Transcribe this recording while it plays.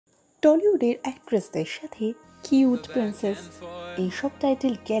টলিউডের অ্যাক্ট্রেসদের সাথে cute princess এইসব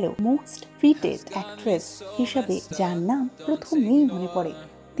title গেলেও মোস্ট ফিটেড অ্যাক্ট্রেস হিসাবে যার নাম প্রথমেই মনে পড়ে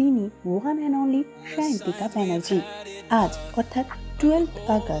তিনি one and only Sayantika Banerjee. আজ অর্থাৎ 12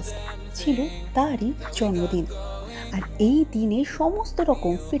 আগস্ট ছিল তারই জন্মদিন। আর এই দিনে সমস্ত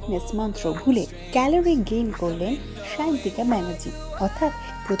রকম ফিটনেস মন্ত্র ভুলে ক্যালোরি গেইন করলেন সায়ন্তিকা ব্যানার্জি। অর্থাৎ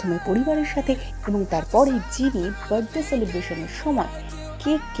প্রথমে পরিবারের সাথে এবং তারপরে যিনি বার্থডে সেলিব্রেশনের সময়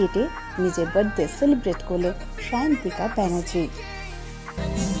কেক কেটে নিজের বার্থডে সেলিব্রেট করলেন Sayantika Banerjee.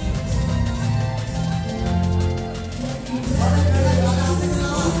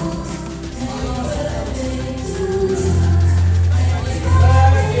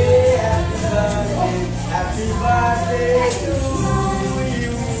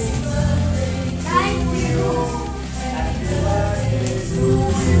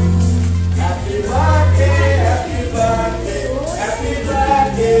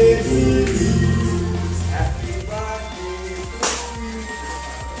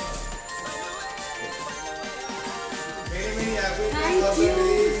 Thank you,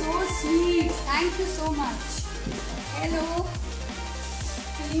 so sweet. Thank you so much. Hello.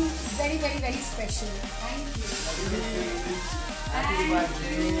 Feeling very, very, very special. Thank you. Happy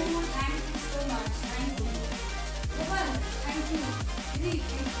birthday. Thank you so much. Thank you. Gopal, thank you. Really,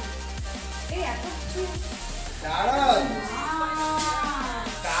 thank you. Hey, I got you. দাঁড়ান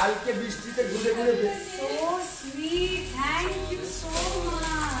কালকে বৃষ্টিতে ঘুরে ঘুরে So sweet. Thank you so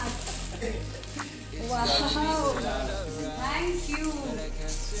much. Wow. Thank you.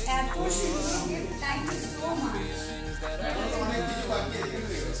 Thank you so much.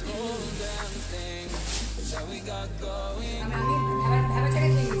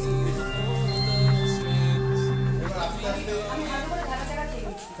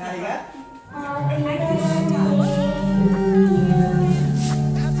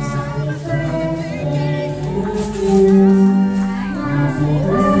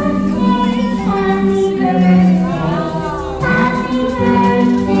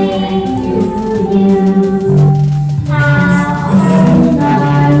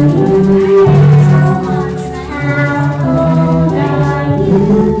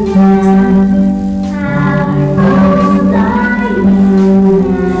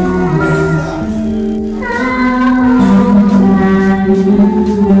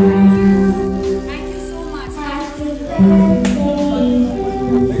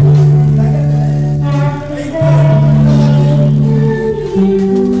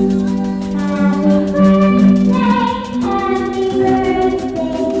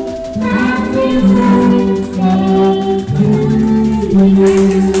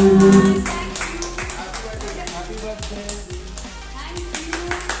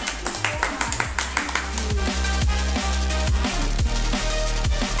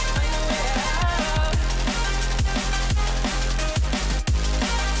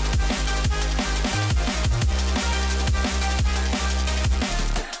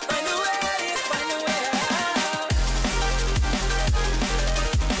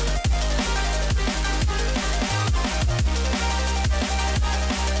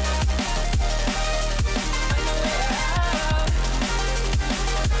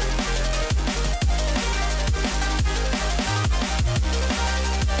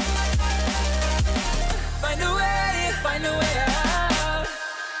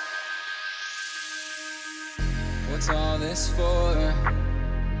 What's all this for?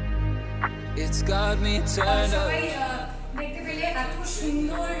 It's got me turned up. দেখতে পেলে এত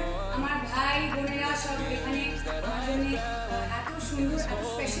সুন্দর আমার ভাই বোনেরা সব এখানে এত সুন্দর এত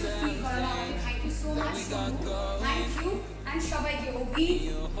স্পেশাল ফিল করানো আমাকে thank you so much thank you and সবাইকে অভি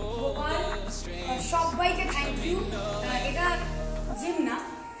গোপাল সবাইকে থ্যাংক ইউ। এটা জিম না,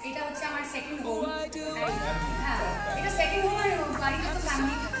 এটা হচ্ছে আমার সেকেন্ড হোম। হ্যাঁ, এটা সেকেন্ড হোম। আর বাড়িতে তো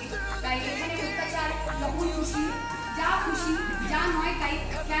ফ্যামিলি থাকে, তাই এখানে অত্যাচার যখন খুশি যা নয় তাই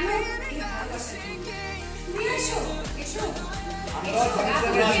কেন এই ভালোবাসা তুমি এসো এসো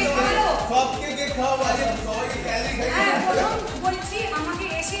বলছি আমাকে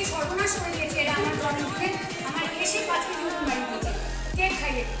এসে সর্বনাশ করে দিয়েছে। এটা আমার জন্মদিন, আমার এসে 5 কেজি মতন বাড়ি দিয়েছে কেক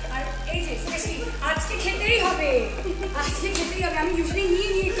খাইয়ে। আর এই যে স্পেশালি আজকে খেতেই হবে। আমি ইউজুয়ালি নিয়ে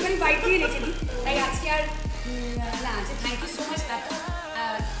একটুখানি বাইক দিয়ে রেখে দিই, তাই আজকে আর না আছে। থ্যাংক ইউ সো মাচ দাদা।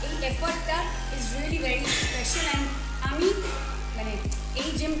 এই এফার্টটা is really very special. And আমি মানে এই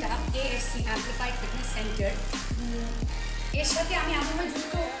জিমটা AFC অ্যাম্পলিফাইড ফিটনেস সেন্টার, এর সাথে আমি আগ্রহ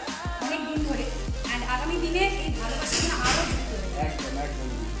যুক্ত অনেক দিন ধরে। অ্যান্ড আগামী দিনে এই ভালোবাসাটা আরও যুক্ত হবে।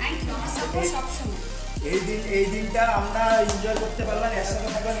 থ্যাংক ইউ, আমার সাপোর্ট সবসময়। এই দিনটা আমরা এনজয় করতে পারলাম, একসাথে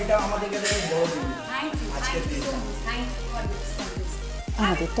থাকলাম, এটা আমাদের কাছে বড় দিন। Thank you so much, thank you.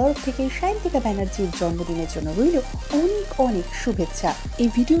 আমাদের তরফ থেকে সায়ন্তিকা ব্যানার্জির জন্মদিনের জন্য রইল অনেক অনেক শুভেচ্ছা। এই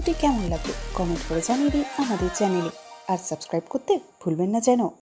ভিডিওটি কেমন লাগলো কমেন্ট করে জানিয়ে দিন আমাদের চ্যানেলে, আর সাবস্ক্রাইব করতে ভুলবেন না যেন।